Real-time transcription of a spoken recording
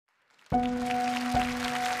Day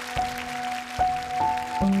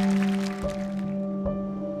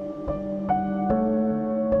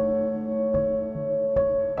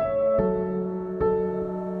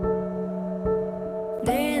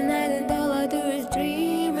and night and all I do is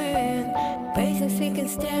dreaming, facing sick and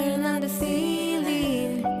staring at the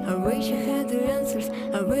ceiling. I wish I had the answers,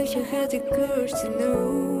 I wish I had the courage to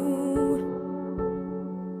know.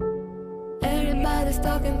 Everybody's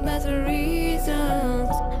talking about the reasons,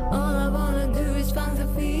 all I wanna do is find the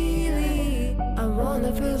feeling. I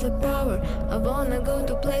wanna feel the power, I wanna go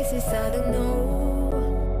to places I don't know.